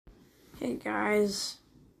Hey guys,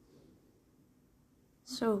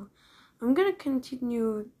 so I'm gonna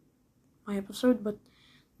continue my episode, but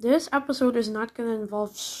this episode is not gonna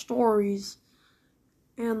involve stories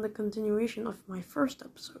and the continuation of my first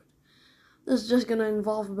episode. This is just gonna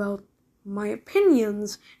involve about my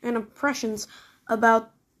opinions and impressions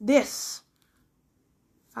about this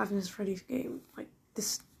Five Nights at Freddy's game, like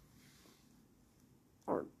this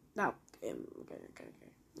or that game. Okay.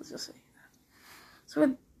 Let's just say that.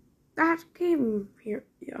 So that game here,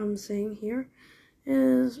 I'm saying here,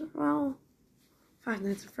 is, well, Five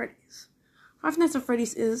Nights at Freddy's. Five Nights at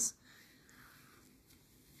Freddy's is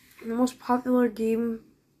the most popular game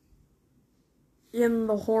in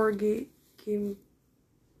the horror game.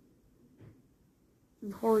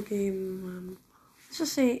 Let's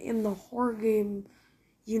just say in the horror game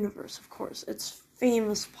universe, of course. It's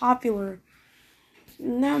famous, popular.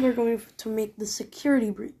 Now they're going to make the security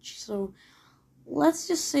breach. So let's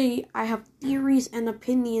just say I have theories and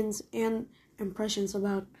opinions and impressions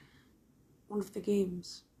about one of the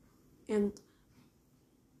games. And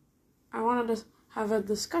I wanted to have a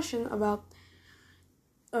discussion about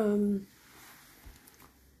the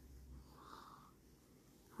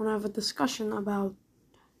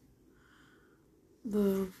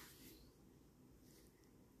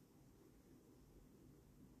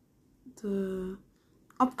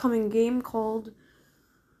upcoming game called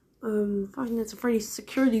Five Nights at Freddy's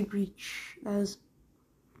Security Breach. That is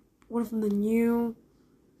one of the newest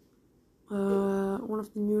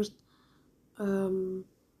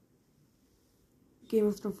game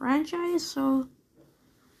of the franchise. So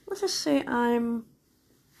let's just say I'm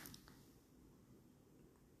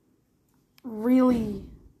really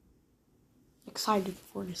excited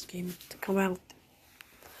for this game to come out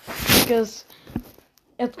because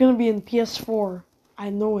it's gonna be in PS4.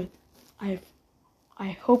 I know it.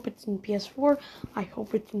 I hope it's in PS4. I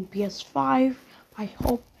hope it's in PS5. I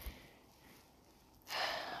hope.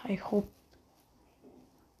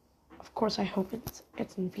 Of course, I hope it's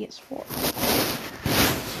in PS4.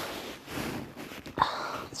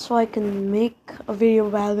 So I can make a video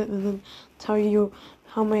about it and then tell you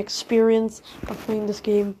how my experience of playing this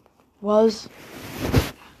game was.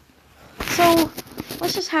 So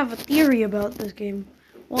let's just have a theory about this game.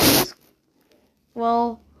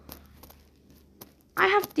 Well, I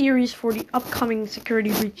have theories for the upcoming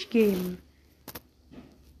Security Breach game.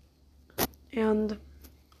 And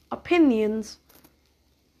opinions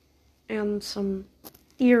and some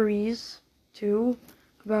theories too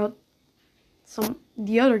about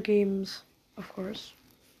the other games, of course.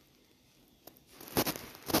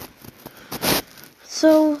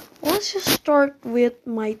 So let's just start with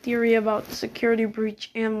my theory about the Security Breach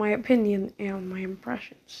and my opinion and my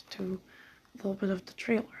impressions to a little bit of the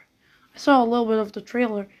trailer. I saw a little bit of the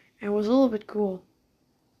trailer and it was a little bit cool.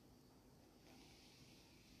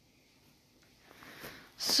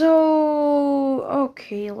 So,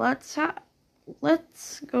 okay, let's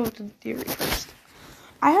go to the theory first.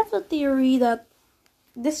 I have the theory that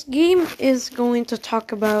this game is going to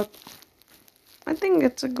talk about, I think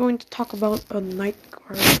it's going to talk about a night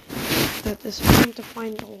guard that is trying to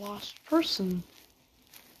find a lost person.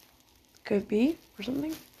 Could be, or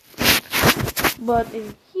something. But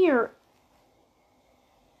in here,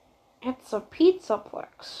 it's a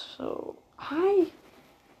pizzaplex, so I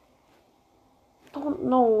don't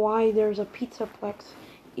know why there's a pizzaplex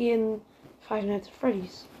in Five Nights at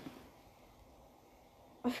Freddy's.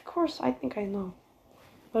 Of course, I think I know.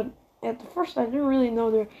 But at the first, I didn't really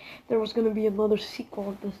know there was going to be another sequel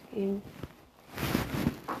of this game.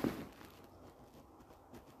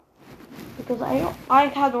 Because I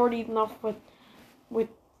had already enough with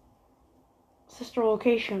Sister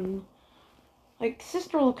Location. Like,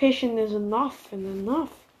 Sister Location is enough and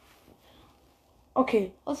enough.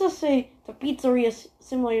 Okay, let's just say the Pizzeria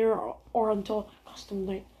Simulator or until Custom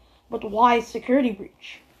Night. But why Security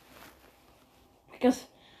Breach? Because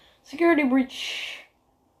Security Breach,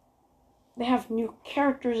 they have new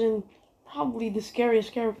characters and probably the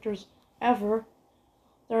scariest characters ever.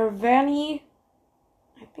 There are Vanny,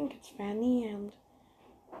 I think it's Vanny, and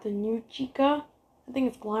the new Chica, I think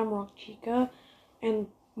it's Glamrock Chica, and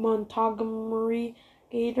Montgomery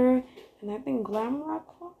Gator, and I think Glamrock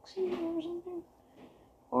Foxy or something.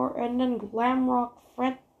 And then Glamrock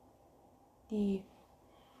Freddy.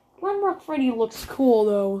 Glamrock Freddy looks cool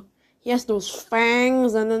though. He has those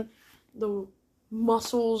fangs and then the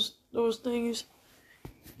muscles, those things.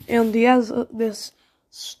 And he has this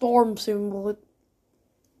storm symbol.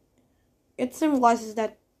 It symbolizes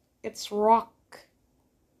that it's rock.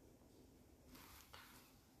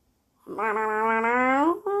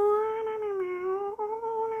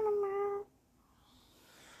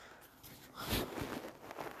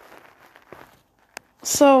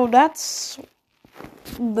 So that's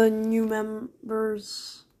the new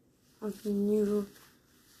members of the new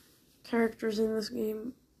characters in this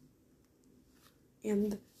game.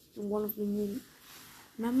 And one of the new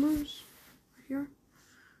members right here.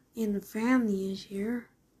 And Vanny is here.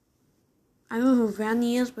 I don't know who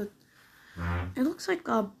Vanny is, but it looks like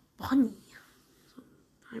a bunny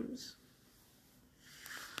sometimes.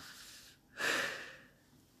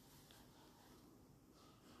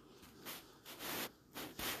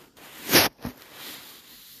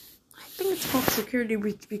 I think it's called security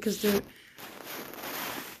breach because they're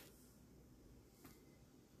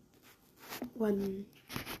when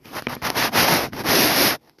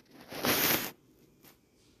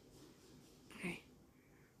okay.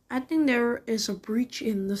 I think there is a breach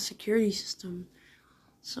in the security system.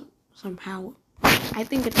 Somehow. I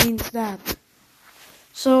think it means that.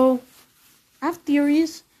 So I have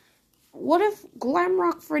theories. What if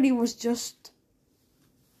Glamrock Freddy was just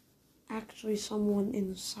actually someone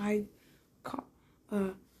inside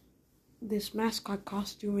this mascot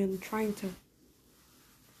costume and trying to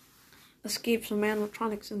escape some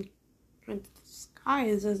animatronics and trying to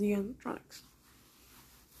disguise as the animatronics?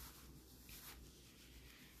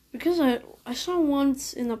 Because I saw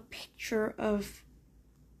once in a picture of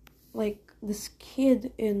like this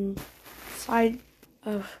kid inside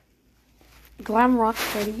of Glamrock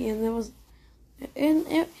Freddy, and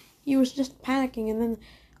he was just panicking, and then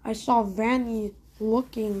I saw Vanny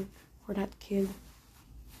looking for that kid.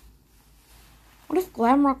 What if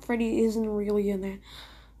Glamrock Freddy isn't really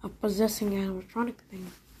a possessing animatronic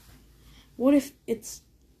thing? What if it's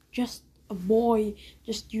just a boy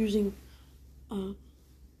just using a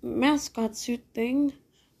mascot suit thing,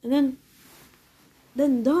 and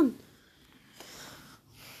then done?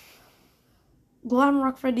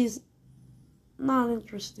 Glamrock Freddy's not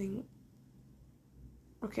interesting.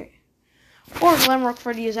 Okay. Or Glamrock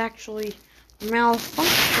Freddy is actually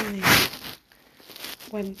malfunctioning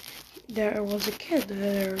when there was a kid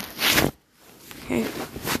there. Okay.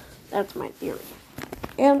 That's my theory.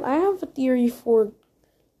 And I have a theory for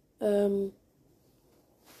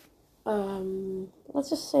let's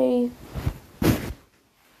just say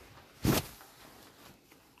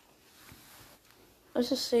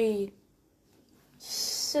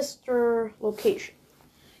sister location.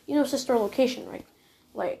 You know sister location, right?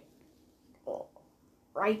 Like, well,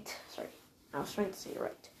 right? Sorry, I was trying to say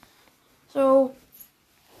right. So,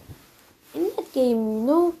 in that game, you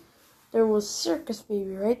know, there was Circus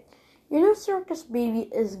Baby, right? You know, Circus Baby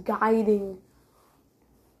is guiding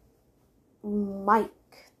Mike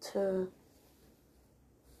to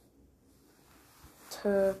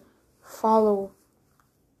follow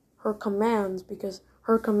her commands because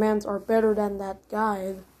her commands are better than that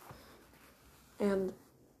guide, and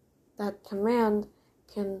that command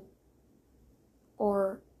can,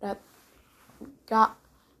 or that got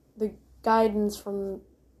the guidance from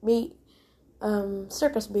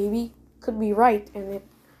Circus Baby could be right, and it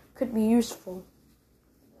could be useful.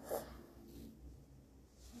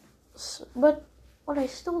 But what I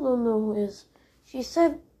still don't know is, she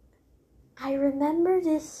said, I remember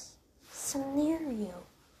this scenario.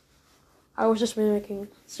 I was just mimicking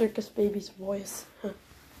Circus Baby's voice.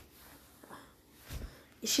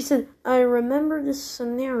 She said, I remember this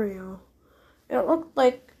scenario. It looked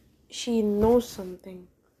like she knows something.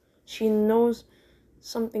 She knows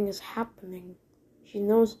something is happening. She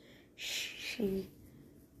knows she's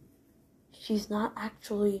not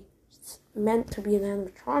actually meant to be an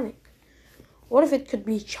animatronic. What if it could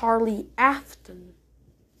be Charlie Afton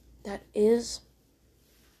that is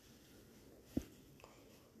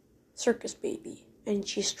Circus Baby, and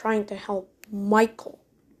she's trying to help Michael?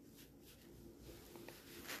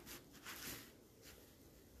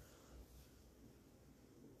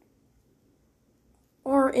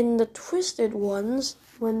 Or in the Twisted Ones,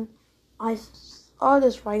 when I saw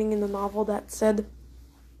this writing in the novel that said,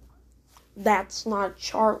 that's not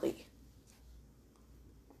Charlie.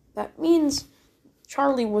 That means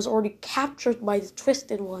Charlie was already captured by the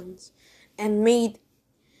Twisted Ones and made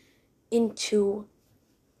into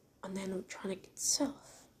an animatronic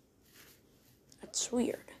itself. That's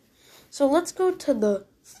weird. So let's go to the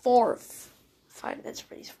fourth Five Nights at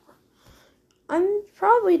Freddy's 4. I'm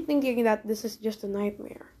probably thinking that this is just a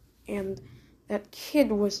nightmare, and that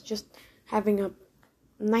kid was just having a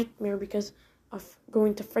nightmare because of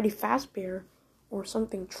going to Freddy Fazbear, or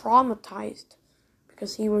something, traumatized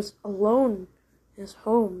because he was alone in his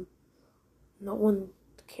home, no one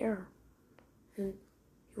to care, and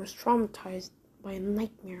he was traumatized by a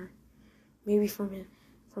nightmare, maybe from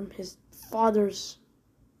his father's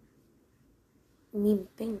mean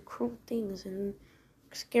thing, cruel things, and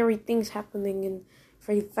scary things happening in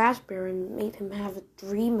Freddy Fazbear and made him have a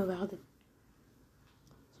dream about it.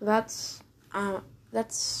 So that's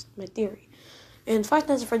my theory. In Five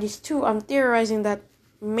Nights at Freddy's 2, I'm theorizing that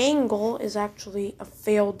Mangle is actually a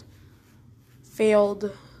failed,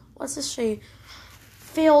 let's just say,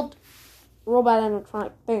 failed robot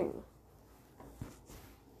animatronic thing.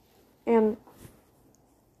 And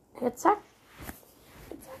it's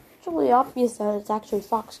actually obvious that it's actually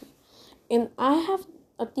Foxy. And I have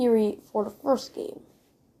a theory for the first game.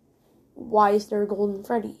 Why is there a Golden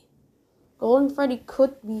Freddy? Golden Freddy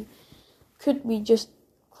could be just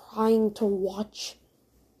trying to watch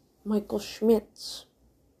Michael Schmitz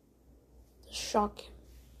to shock him.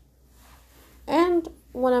 And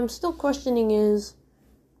what I'm still questioning is,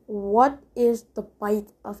 what is the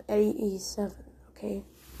bite of Eddie 87? Okay,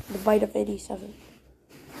 the bite of 87.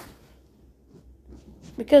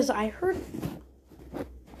 Because I heard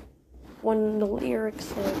one of the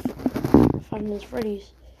lyrics of Five Nights at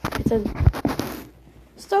Freddy's, it said,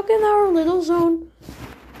 "Stuck in our little zone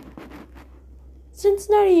since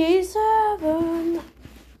 1987."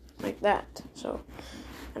 Like that. So,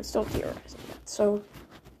 I'm still theorizing that. So,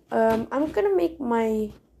 I'm gonna make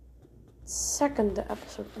my second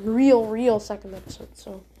episode, real second episode.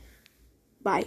 So,